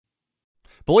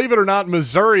Believe it or not,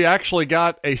 Missouri actually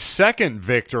got a second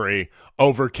victory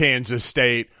over Kansas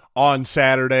State on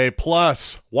Saturday,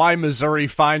 plus why Missouri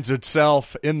finds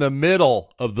itself in the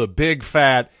middle of the big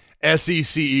fat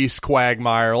SEC East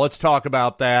quagmire. Let's talk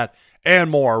about that and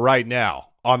more right now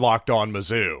on Locked On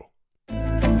Mizzou.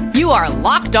 You are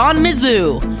Locked On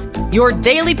Mizzou, your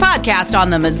daily podcast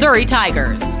on the Missouri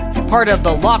Tigers, part of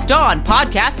the Locked On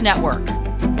Podcast Network,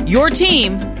 your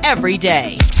team every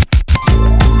day.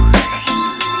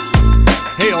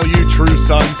 Hey, all you true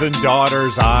sons and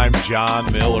daughters, I'm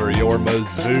John Miller, your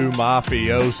Mizzou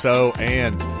mafioso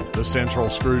and the central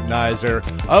scrutinizer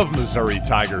of Missouri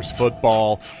Tigers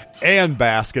football and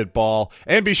basketball.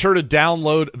 And be sure to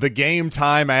download the Game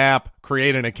Time app,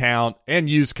 create an account, and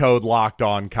use code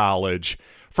LOCKEDONCollege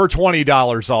for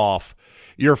 $20 off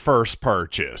your first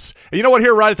purchase. And you know what,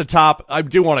 here right at the top, I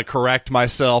do want to correct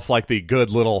myself like the good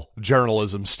little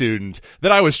journalism student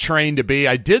that I was trained to be.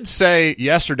 I did say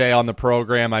yesterday on the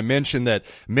program, I mentioned that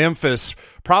Memphis,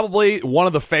 probably one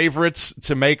of the favorites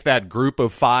to make that group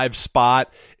of five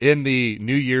spot in the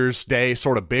New Year's Day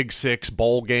sort of Big Six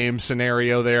bowl game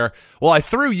scenario there. Well, I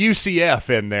threw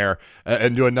UCF in there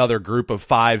into another group of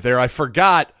five there. I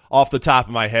forgot off the top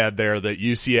of my head there that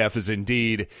UCF is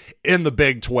indeed in the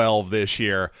Big 12 this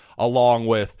year, along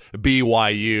with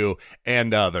BYU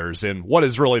and others, in what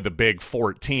is really the Big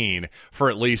 14 for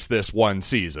at least this one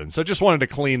season. So just wanted to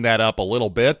clean that up a little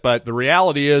bit, but the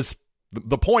reality is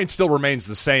the point still remains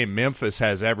the same. Memphis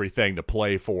has everything to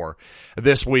play for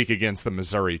this week against the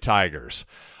Missouri Tigers.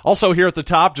 Also here at the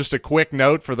top, just a quick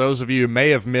note for those of you who may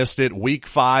have missed it, Week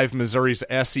 5, Missouri's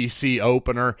SEC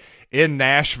opener in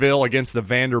Nashville against the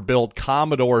Vanderbilt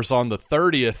Commodores on the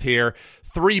 30th here,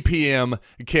 3 p.m.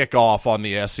 kickoff on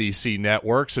the SEC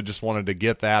network, so just wanted to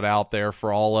get that out there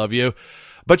for all of you.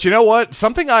 But you know what?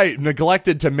 Something I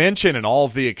neglected to mention in all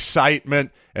of the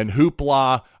excitement and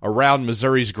hoopla around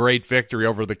Missouri's great victory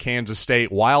over the Kansas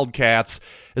State Wildcats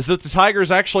is that the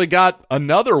Tigers actually got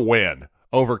another win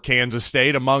over Kansas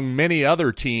State among many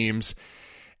other teams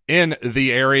in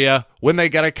the area when they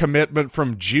got a commitment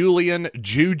from Julian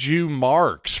Juju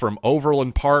Marks from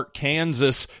Overland Park,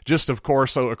 Kansas, just of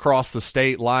course across the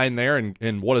state line there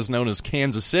in what is known as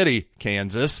Kansas City,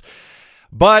 Kansas.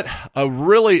 But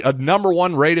a number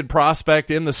one rated prospect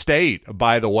in the state,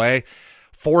 by the way.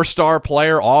 4-star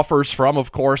player, offers from,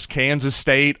 of course, Kansas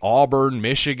State, Auburn,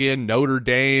 Michigan, Notre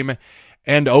Dame,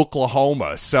 and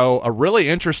Oklahoma. So a really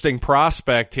interesting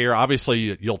prospect here.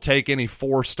 Obviously, you'll take any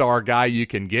 4-star guy you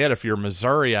can get if you're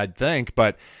Missouri, I'd think.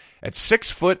 But at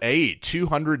 6'8",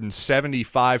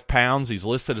 275 pounds, he's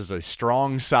listed as a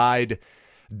strong side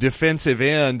defensive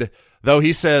end, though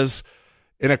he says,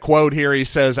 in a quote here, he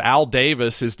says, Al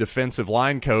Davis, his defensive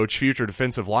line coach, future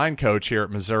defensive line coach here at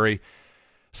Missouri,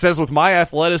 says, with my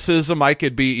athleticism, I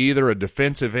could be either a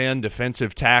defensive end,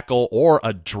 defensive tackle, or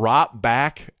a drop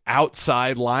back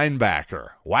outside linebacker.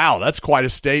 Wow, that's quite a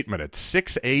statement. At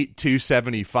 6'8",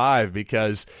 275,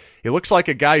 because he looks like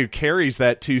a guy who carries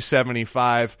that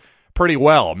 275 pretty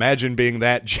well. Imagine being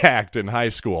that jacked in high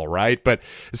school, right? But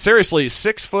seriously,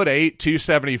 6'8",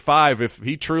 275, if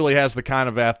he truly has the kind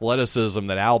of athleticism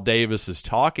that Al Davis is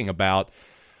talking about,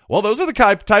 well, those are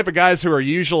the type of guys who are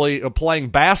usually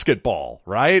playing basketball,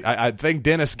 right? I think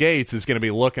Dennis Gates is going to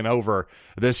be looking over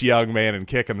this young man and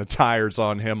kicking the tires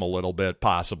on him a little bit,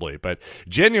 possibly. But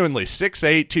genuinely,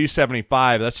 6'8",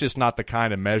 275, that's just not the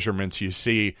kind of measurements you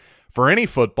see for any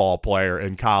football player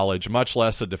in college, much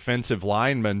less a defensive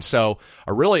lineman. So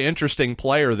a really interesting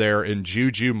player there in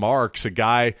Juju Marks, a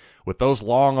guy with those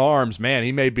long arms. Man,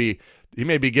 he may be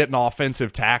getting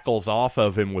offensive tackles off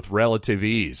of him with relative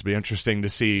ease. Be interesting to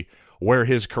see where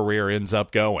his career ends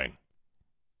up going.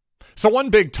 So one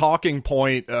big talking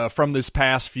point from this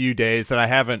past few days that I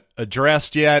haven't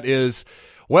addressed yet is,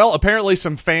 well, apparently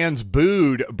some fans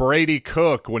booed Brady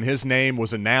Cook when his name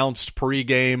was announced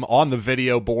pregame on the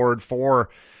video board for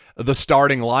the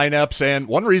starting lineups. And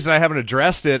one reason I haven't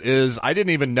addressed it is I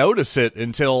didn't even notice it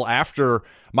until after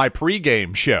my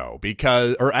pregame show,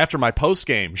 or after my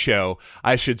postgame show,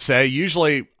 I should say.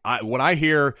 Usually when I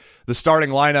hear the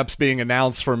starting lineups being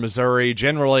announced for Missouri,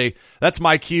 generally that's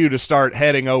my cue to start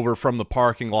heading over from the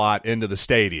parking lot into the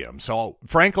stadium. So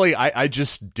frankly, I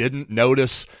just didn't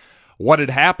notice what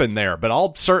had happened there. But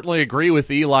I'll certainly agree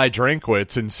with Eli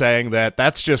Drinkwitz in saying that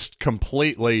that's just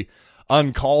completely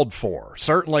uncalled for.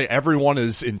 Certainly everyone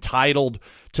is entitled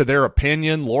to their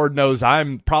opinion. Lord knows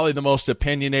I'm probably the most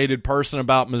opinionated person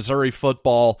about Missouri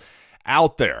football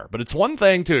out there. But it's one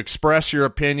thing to express your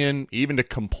opinion, even to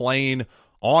complain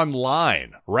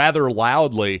online rather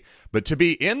loudly, but to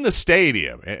be in the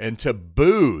stadium and to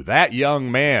boo that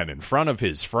young man in front of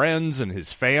his friends and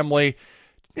his family,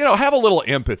 have a little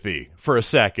empathy for a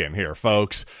second here,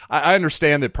 folks. I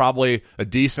understand that probably a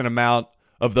decent amount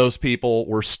of those people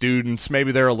were students.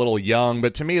 Maybe they're a little young,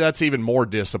 but to me, that's even more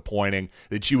disappointing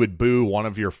that you would boo one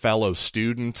of your fellow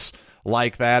students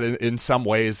like that. In some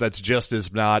ways, that's just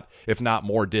as not, if not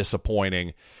more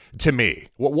disappointing to me.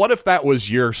 What if that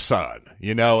was your son,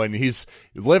 and he's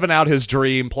living out his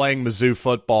dream, playing Mizzou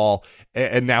football,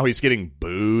 and now he's getting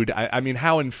booed? I mean,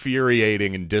 how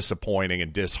infuriating and disappointing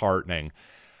and disheartening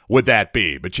would that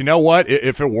be? But you know what?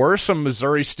 If it were some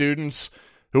Missouri students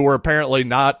who were apparently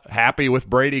not happy with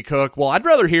Brady Cook, well, I'd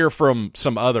rather hear from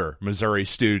some other Missouri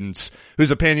students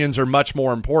whose opinions are much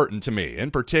more important to me,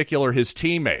 in particular his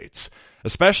teammates,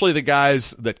 especially the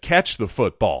guys that catch the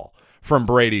football from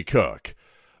Brady Cook.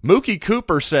 Mookie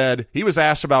Cooper said he was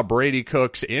asked about Brady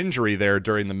Cook's injury there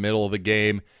during the middle of the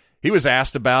game. He was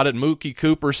asked about it. Mookie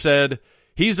Cooper said,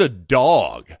 "He's a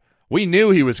dog. We knew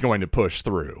he was going to push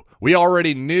through. We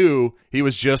already knew he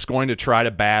was just going to try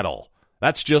to battle.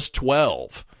 That's just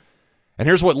 12. And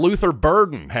here's what Luther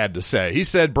Burden had to say. He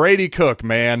said, "Brady Cook,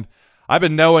 man, I've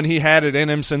been knowing he had it in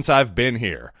him since I've been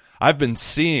here. I've been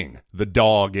seeing the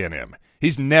dog in him.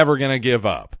 He's never going to give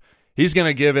up. He's going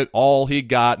to give it all he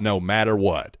got no matter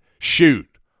what. Shoot,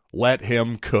 let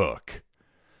him cook."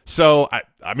 So,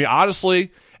 I mean,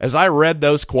 honestly, as I read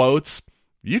those quotes,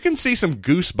 you can see some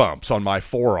goosebumps on my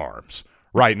forearms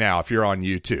right now if you're on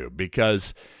YouTube,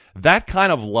 because that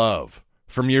kind of love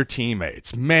from your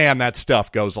teammates, man, that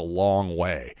stuff goes a long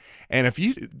way. And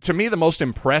to me, the most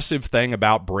impressive thing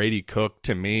about Brady Cook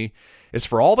to me is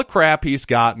for all the crap he's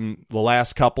gotten the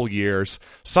last couple years,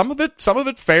 some of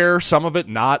it fair, some of it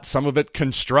not, some of it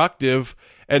constructive,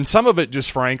 and some of it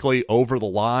just frankly over the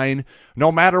line.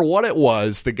 No matter what it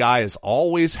was, the guy has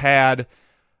always had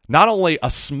not only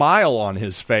a smile on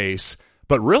his face,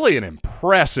 but really an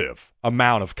impressive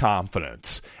amount of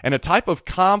confidence, and a type of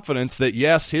confidence that,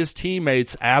 yes, his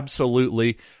teammates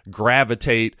absolutely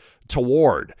gravitate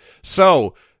toward.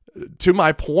 So, to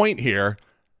my point here,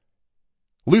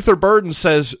 Luther Burden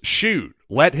says, "Shoot,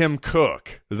 let him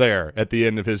cook," there at the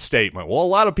end of his statement. Well, a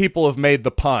lot of people have made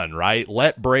the pun, right?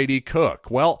 Let Brady cook.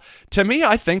 Well, to me,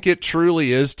 I think it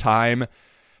truly is time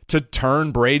to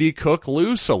turn Brady Cook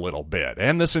loose a little bit,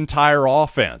 and this entire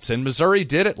offense. And Missouri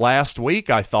did it last week,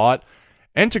 I thought,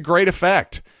 and to great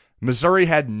effect. Missouri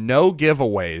had no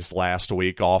giveaways last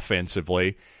week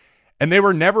offensively, and they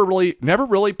were never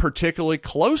really particularly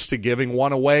close to giving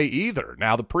one away either.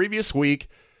 Now, the previous week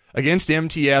against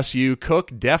MTSU,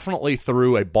 Cook definitely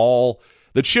threw a ball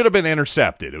that should have been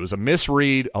intercepted. It was a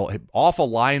misread off a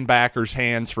linebacker's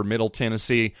hands for Middle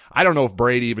Tennessee. I don't know if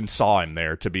Brady even saw him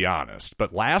there, to be honest.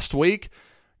 But last week,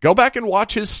 go back and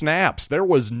watch his snaps. There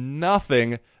was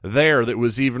nothing there that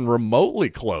was even remotely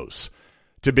close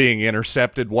to being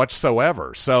intercepted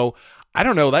whatsoever. So, I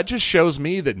don't know. That just shows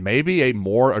me that maybe a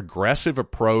more aggressive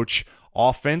approach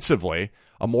offensively,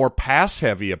 a more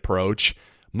pass-heavy approach,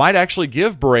 might actually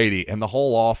give Brady and the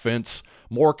whole offense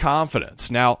more confidence.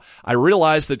 Now, I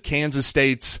realize that Kansas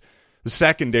State's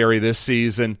secondary this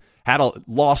season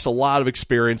lost a lot of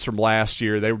experience from last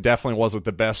year. They definitely wasn't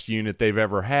the best unit they've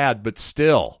ever had, but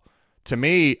still, to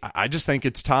me, I just think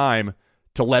it's time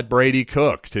to let Brady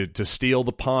cook, to steal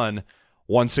the pun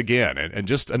once again. And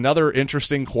just another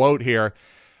interesting quote here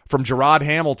from Gerard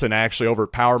Hamilton, actually, over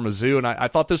at Power Mizzou. And I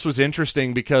thought this was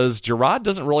interesting because Gerard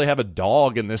doesn't really have a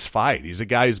dog in this fight. He's a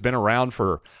guy who's been around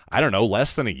for,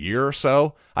 less than a year or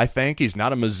so, I think. He's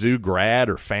not a Mizzou grad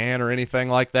or fan or anything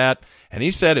like that. And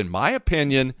he said, in my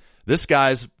opinion, this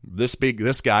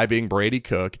guy being Brady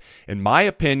Cook, in my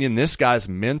opinion, this guy's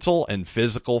mental and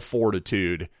physical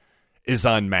fortitude is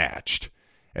unmatched.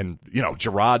 And,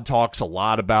 Gerard talks a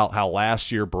lot about how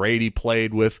last year Brady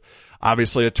played with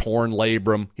obviously a torn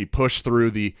labrum. He pushed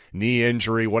through the knee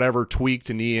injury, whatever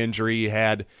tweaked knee injury he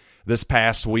had this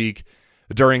past week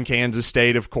during Kansas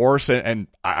State, of course. And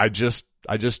I just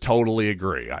totally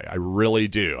agree. I really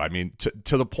do. I mean,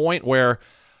 to the point where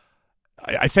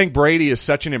I think Brady is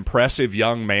such an impressive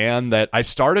young man that I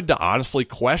started to honestly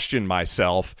question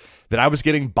myself that I was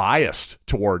getting biased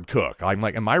toward Cook. I'm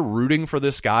like, am I rooting for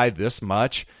this guy this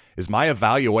much? Is my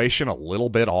evaluation a little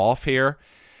bit off here?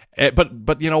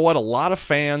 But you know what? A lot of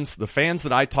fans, the fans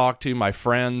that I talk to, my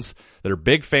friends that are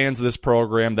big fans of this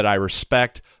program that I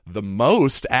respect the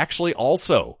most, actually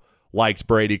also liked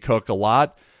Brady Cook a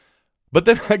lot. But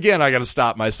then again, I got to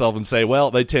stop myself and say,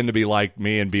 well, they tend to be like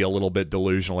me and be a little bit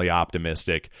delusionally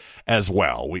optimistic as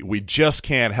well. We just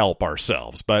can't help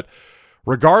ourselves. But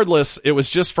regardless, it was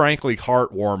just frankly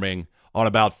heartwarming on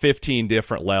about 15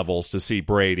 different levels to see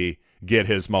Brady get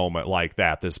his moment like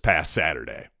that this past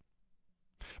Saturday.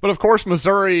 But of course,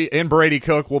 Missouri and Brady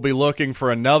Cook will be looking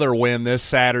for another win this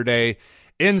Saturday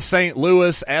in St.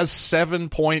 Louis as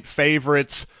 7-point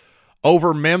favorites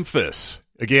over Memphis.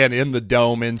 Again, in the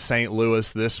Dome in St.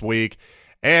 Louis this week.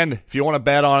 And if you want to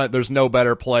bet on it, there's no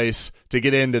better place to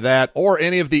get into that or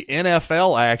any of the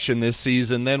NFL action this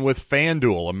season than with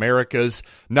FanDuel, America's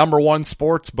 #1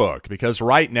 sports book. Because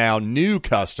right now, new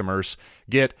customers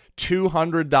get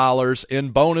 $200 in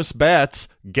bonus bets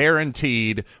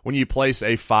guaranteed when you place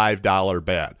a $5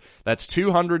 bet. That's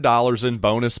 $200 in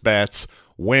bonus bets,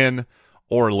 win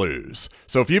or lose.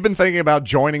 So if you've been thinking about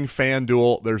joining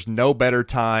FanDuel, there's no better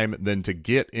time than to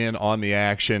get in on the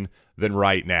action than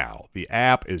right now. The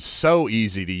app is so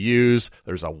easy to use.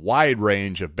 There's a wide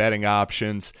range of betting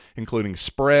options, including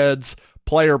spreads,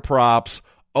 player props,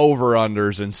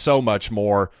 over-unders, and so much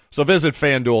more. So visit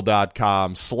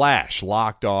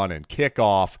FanDuel.com/lockedon and kick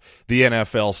off the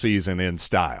NFL season in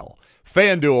style.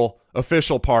 FanDuel,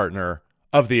 official partner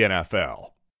of the NFL.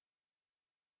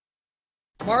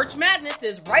 March Madness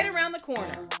is right around the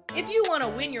corner. If you want to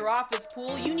win your office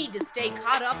pool, you need to stay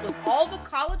caught up with all the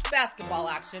college basketball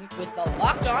action with the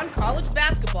Locked On College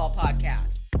Basketball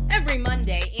Podcast. Every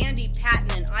Monday, Andy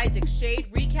Patton and Isaac Shade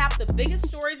recap the biggest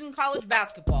stories in college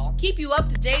basketball, keep you up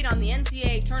to date on the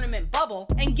NCAA tournament bubble,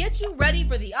 and get you ready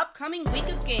for the upcoming week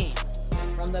of games.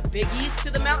 From the Big East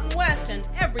to the Mountain West and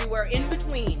everywhere in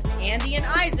between, Andy and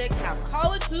Isaac have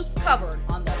college hoops covered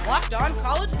on the Locked On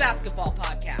College Basketball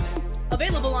Podcast.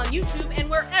 Available on YouTube and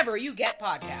wherever you get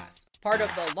podcasts. Part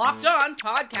of the Locked On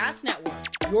Podcast Network.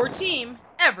 Your team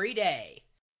every day.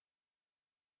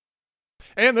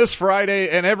 And this Friday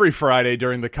and every Friday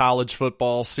during the college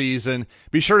football season,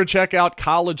 be sure to check out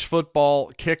College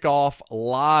Football Kickoff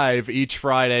live each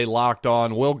Friday. Locked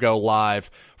On will go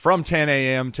live from 10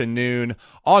 a.m. to noon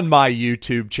on my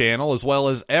YouTube channel, as well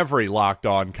as every Locked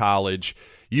On College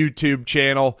YouTube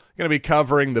channel. Going to be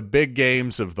covering the big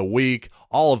games of the week,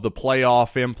 all of the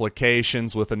playoff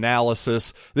implications with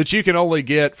analysis that you can only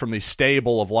get from the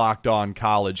stable of Locked On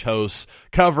College hosts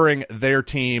covering their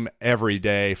team every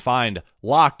day. Find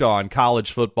Locked On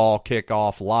College Football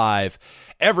Kickoff live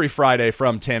every Friday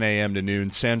from 10 a.m. to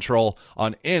noon Central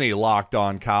on any Locked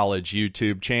On College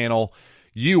YouTube channel.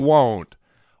 You won't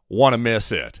want to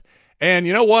miss it. And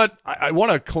you know what? I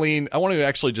want to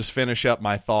actually just finish up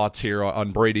my thoughts here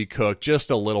on Brady Cook just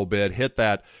a little bit, hit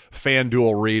that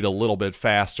FanDuel read a little bit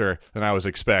faster than I was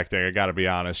expecting, I got to be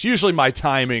honest. Usually my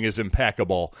timing is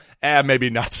impeccable. Maybe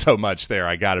not so much there,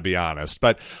 I got to be honest.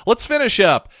 But let's finish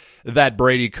up that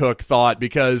Brady Cook thought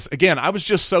because, again, I was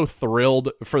just so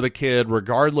thrilled for the kid,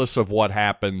 regardless of what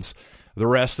happens the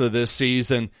rest of this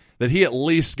season, that he at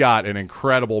least got an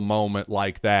incredible moment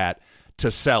like that to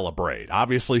celebrate.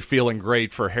 Obviously feeling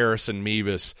great for Harrison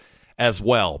Mevis as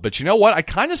well. But you know what? I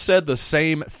kind of said the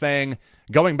same thing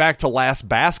going back to last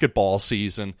basketball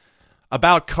season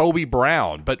about Kobe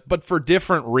Brown, but for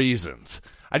different reasons.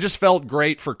 I just felt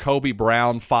great for Kobe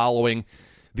Brown following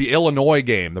the Illinois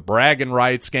game, the bragging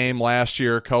rights game last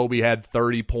year. Kobe had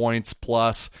 30 points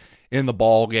plus in the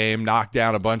ball game, knocked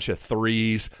down a bunch of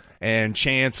threes, and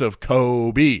chants of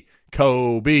Kobe,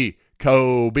 Kobe,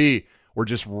 Kobe were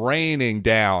just raining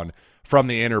down from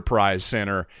the Enterprise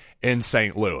Center in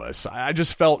St. Louis. I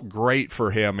just felt great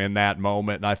for him in that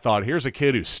moment, and I thought, here's a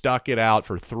kid who stuck it out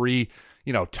for 3,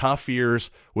 tough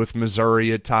years with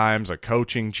Missouri at times, a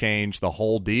coaching change, the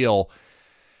whole deal.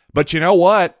 But you know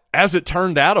what? As it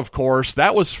turned out, of course,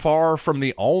 that was far from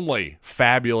the only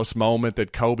fabulous moment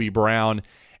that Kobe Brown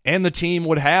and the team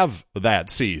would have that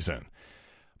season.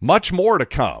 Much more to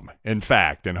come, in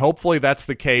fact, and hopefully that's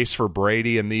the case for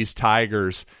Brady and these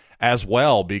Tigers as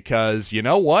well, because you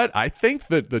know what? I think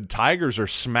that the Tigers are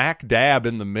smack dab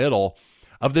in the middle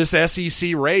of this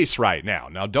SEC race right now.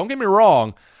 Now, don't get me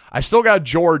wrong, I still got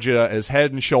Georgia as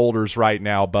head and shoulders right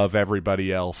now above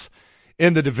everybody else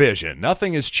in the division.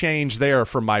 Nothing has changed there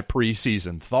from my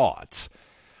preseason thoughts.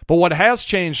 But what has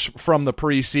changed from the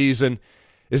preseason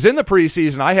is in the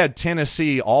preseason, I had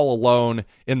Tennessee all alone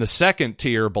in the second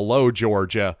tier below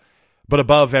Georgia, but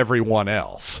above everyone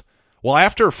else. Well,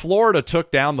 after Florida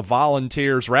took down the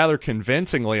Volunteers rather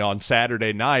convincingly on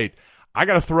Saturday night, I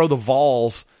got to throw the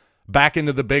Vols back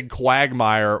into the big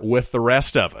quagmire with the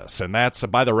rest of us. And that's,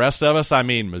 by the rest of us, I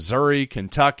mean Missouri,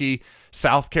 Kentucky,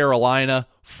 South Carolina,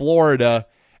 Florida,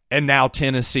 and now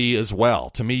Tennessee as well.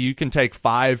 To me, you can take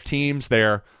 5 teams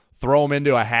there, throw them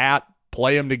into a hat,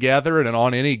 play them together, and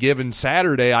on any given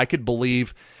Saturday, I could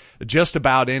believe just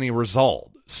about any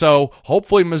result. So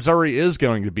hopefully Missouri is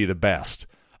going to be the best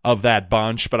of that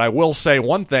bunch. But I will say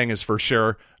one thing is for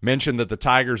sure, mentioned that the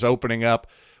Tigers opening up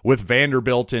with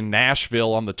Vanderbilt in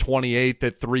Nashville on the 28th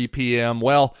at 3 p.m.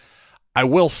 Well, I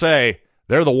will say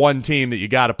they're the one team that you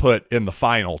got to put in the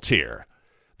final tier.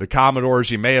 The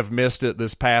Commodores, you may have missed it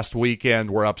this past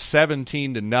weekend, were up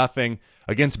 17-0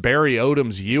 against Barry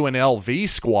Odom's UNLV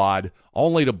squad,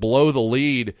 only to blow the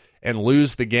lead and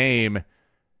lose the game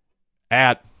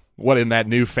at what in that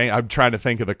new I'm trying to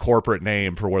think of the corporate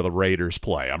name for where the Raiders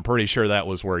play. I'm pretty sure that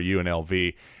was where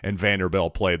UNLV and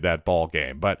Vanderbilt played that ball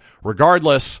game. But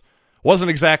regardless,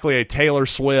 wasn't exactly a Taylor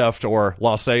Swift or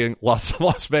Las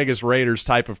Vegas Raiders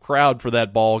type of crowd for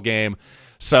that ball game.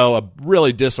 So a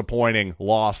really disappointing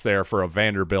loss there for a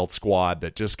Vanderbilt squad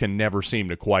that just can never seem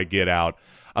to quite get out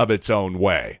of its own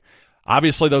way.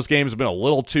 Obviously, those games have been a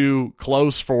little too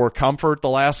close for comfort the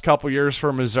last couple years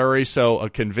for Missouri, so a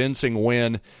convincing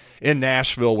win in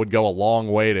Nashville would go a long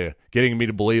way to getting me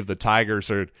to believe the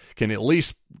Tigers can at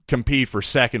least compete for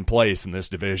second place in this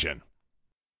division.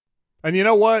 And you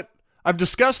know what? I've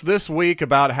discussed this week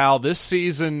about how this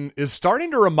season is starting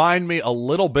to remind me a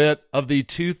little bit of the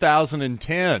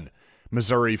 2010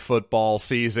 Missouri football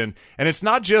season. And it's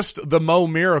not just the Mo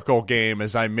Miracle game,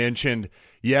 as I mentioned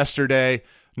yesterday.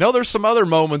 No, there's some other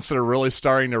moments that are really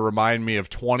starting to remind me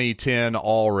of 2010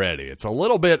 already. It's a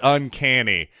little bit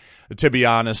uncanny, to be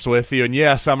honest with you. And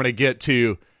yes, I'm going to get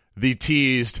to the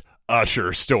teased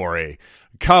Usher story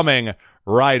coming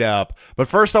right up. But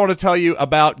first, I want to tell you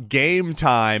about Game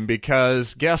Time,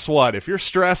 because guess what? If you're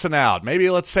stressing out, maybe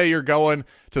let's say you're going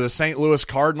to the St. Louis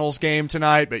Cardinals game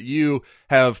tonight, but you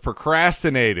have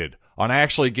procrastinated on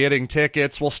actually getting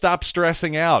tickets, well, stop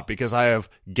stressing out, because I have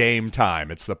Game Time.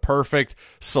 It's the perfect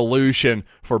solution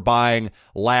for buying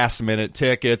last-minute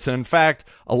tickets. And in fact,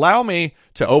 allow me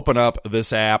to open up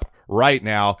this app right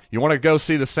now. You want to go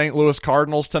see the St. Louis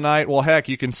Cardinals tonight? Well, heck,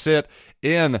 you can sit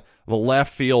in the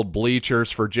left field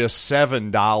bleachers for just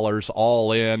 $7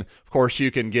 all in. Of course,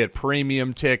 you can get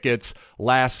premium tickets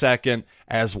last second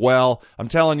as well. I'm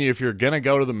telling you, if you're going to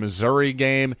go to the Missouri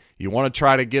game, you want to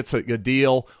try to get a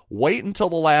deal, wait until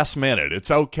the last minute.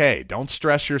 It's okay. Don't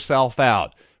stress yourself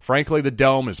out. Frankly, the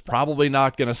Dome is probably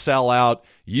not going to sell out.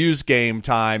 Use Game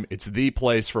Time. It's the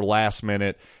place for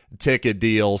last-minute ticket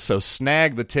deals. So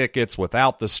snag the tickets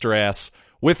without the stress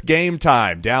with Game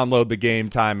Time. Download the Game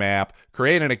Time app,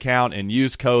 create an account, and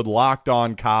use code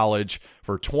LOCKEDONCollege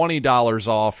for $20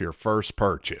 off your first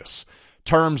purchase.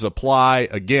 Terms apply.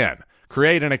 Again,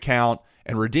 create an account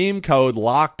and redeem code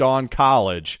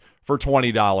LOCKEDONCollege for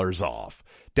 $20 off.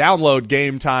 Download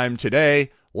Game Time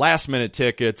today. Last-minute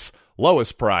tickets,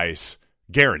 lowest price,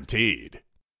 guaranteed.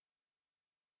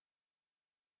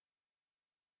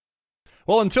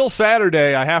 Well, until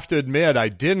Saturday, I have to admit, I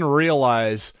didn't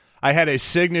realize I had a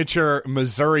signature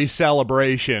Missouri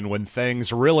celebration when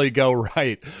things really go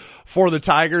right for the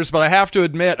Tigers. But I have to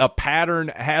admit, a pattern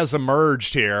has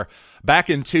emerged here.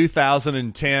 Back in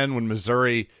 2010, when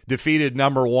Missouri defeated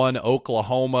number 1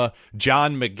 Oklahoma,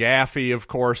 John McGaffey, of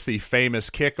course, the famous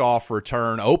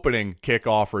opening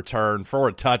kickoff return for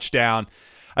a touchdown.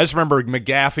 I just remember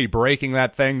McGaffey breaking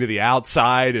that thing to the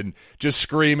outside and just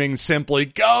screaming simply,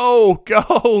 "Go,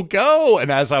 go, go!"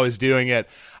 And as I was doing it,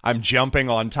 I'm jumping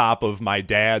on top of my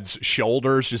dad's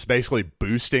shoulders, just basically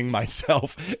boosting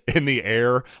myself in the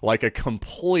air like a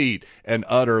complete and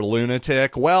utter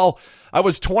lunatic. Well, I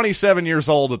was 27 years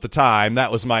old at the time.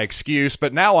 That was my excuse.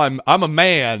 But now I'm a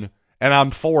man, and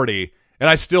I'm 40. And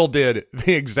I still did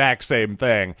the exact same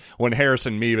thing when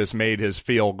Harrison Mevis made his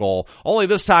field goal. Only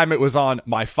this time it was on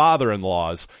my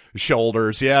father-in-law's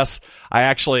shoulders. Yes, I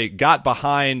actually got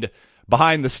behind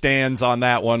the stands on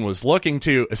that one, was looking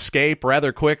to escape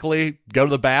rather quickly, go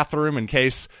to the bathroom in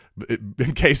case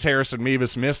Harrison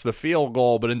Mevis missed the field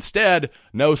goal. But instead,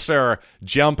 no sir,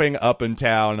 jumping up and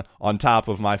down on top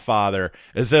of my father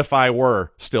as if I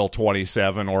were still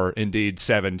 27 or indeed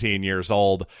 17 years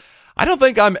old. I don't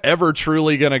think I'm ever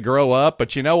truly going to grow up,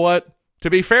 but you know what? To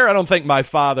be fair, I don't think my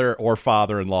father or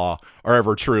father-in-law are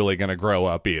ever truly going to grow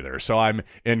up either, so I'm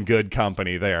in good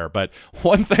company there. But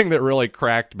one thing that really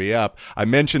cracked me up, I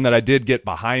mentioned that I did get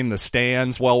behind the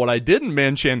stands. Well, what I didn't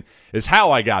mention is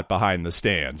how I got behind the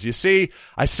stands. You see,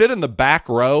 I sit in the back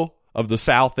row of the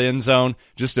south end zone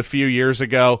just a few years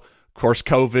ago. Of course,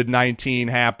 COVID-19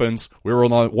 happens. We were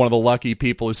one of the lucky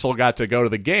people who still got to go to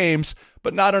the games,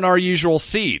 but not in our usual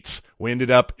seats. We ended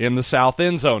up in the south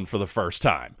end zone for the first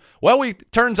time. Well,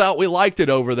 turns out we liked it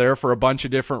over there for a bunch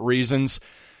of different reasons,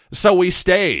 so we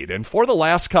stayed. And for the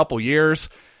last couple years,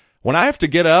 when I have to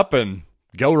get up and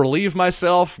go relieve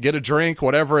myself, get a drink,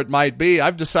 whatever it might be,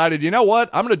 I've decided, you know what?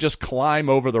 I'm going to just climb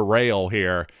over the rail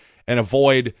here and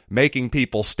avoid making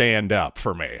people stand up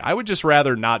for me. I would just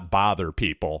rather not bother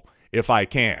people if I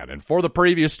can. And for the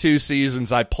previous 2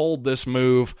 seasons, I pulled this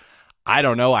move. I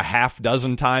don't know, a half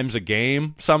dozen times a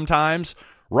game sometimes,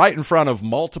 right in front of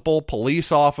multiple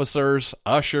police officers,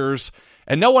 ushers,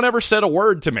 and no one ever said a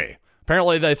word to me.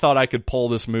 Apparently they thought I could pull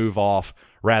this move off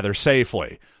rather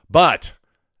safely. But,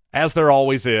 as there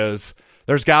always is,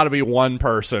 there's got to be one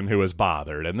person who is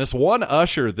bothered. And this one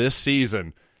usher this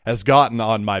season has gotten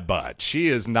on my butt. She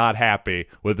is not happy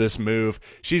with this move.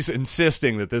 She's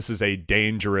insisting that this is a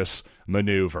dangerous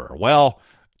maneuver. Well,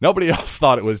 nobody else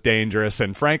thought it was dangerous,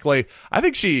 and frankly, I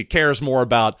think she cares more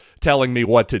about telling me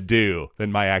what to do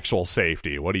than my actual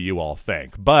safety. What do you all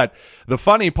think? But the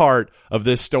funny part of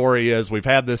this story is we've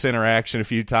had this interaction a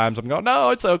few times. I'm going,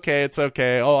 no, it's okay, it's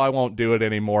okay. Oh, I won't do it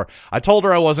anymore. I told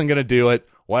her I wasn't going to do it.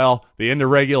 Well, the end of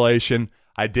regulation,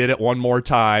 I did it one more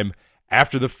time.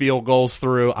 After the field goal's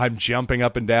through, I'm jumping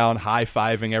up and down,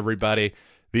 high-fiving everybody.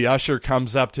 The usher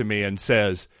comes up to me and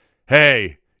says,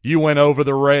 "Hey, you went over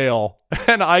the rail."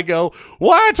 And I go,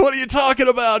 "What? What are you talking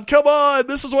about? Come on,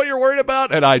 this is what you're worried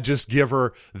about?" And I just give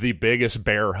her the biggest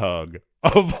bear hug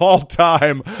of all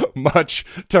time, much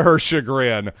to her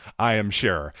chagrin, I am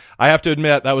sure. I have to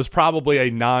admit, that was probably a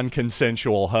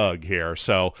non-consensual hug here,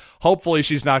 so hopefully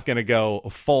she's not going to go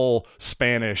full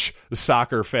Spanish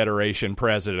Soccer Federation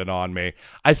president on me.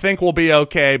 I think we'll be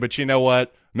okay, but you know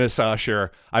what, Miss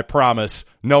Usher, I promise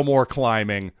no more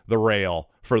climbing the rail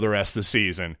for the rest of the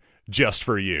season, just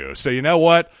for you. So you know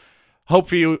what?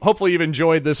 Hopefully you've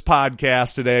enjoyed this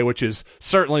podcast today, which has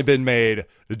certainly been made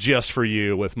just for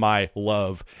you with my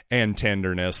love and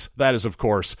tenderness. That is, of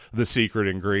course, the secret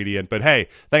ingredient. But hey,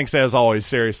 thanks as always,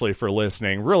 seriously, for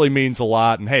listening. Really means a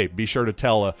lot. And hey, be sure to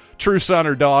tell a true son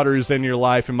or daughter who's in your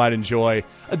life and might enjoy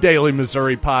a daily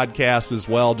Missouri podcast as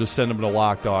well. Just send them to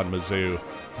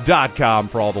LockedOnMizzou.com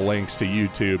for all the links to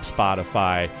YouTube,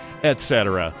 Spotify,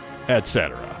 etc.,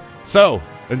 etc. So,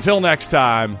 until next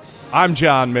time, I'm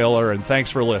John Miller, and thanks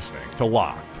for listening to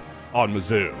Locked on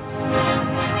Mizzou.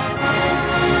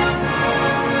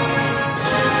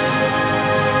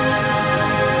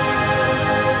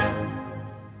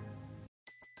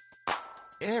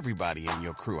 Everybody in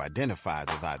your crew identifies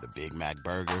as either Big Mac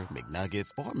Burger,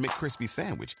 McNuggets, or McCrispy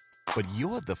Sandwich. But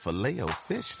you're the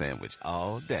Filet-O-Fish Sandwich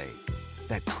all day.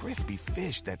 That crispy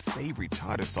fish, that savory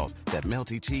tartar sauce, that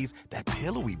melty cheese, that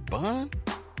pillowy bun.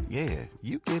 Yeah,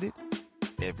 you get it.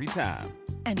 Every time.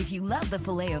 And if you love the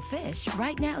Filet-O-Fish,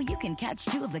 right now you can catch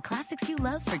two of the classics you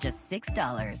love for just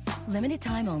 $6. Limited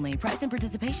time only. Price and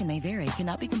participation may vary.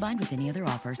 Cannot be combined with any other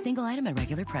offer. Single item at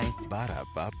regular price.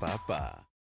 Ba-da-ba-ba-ba.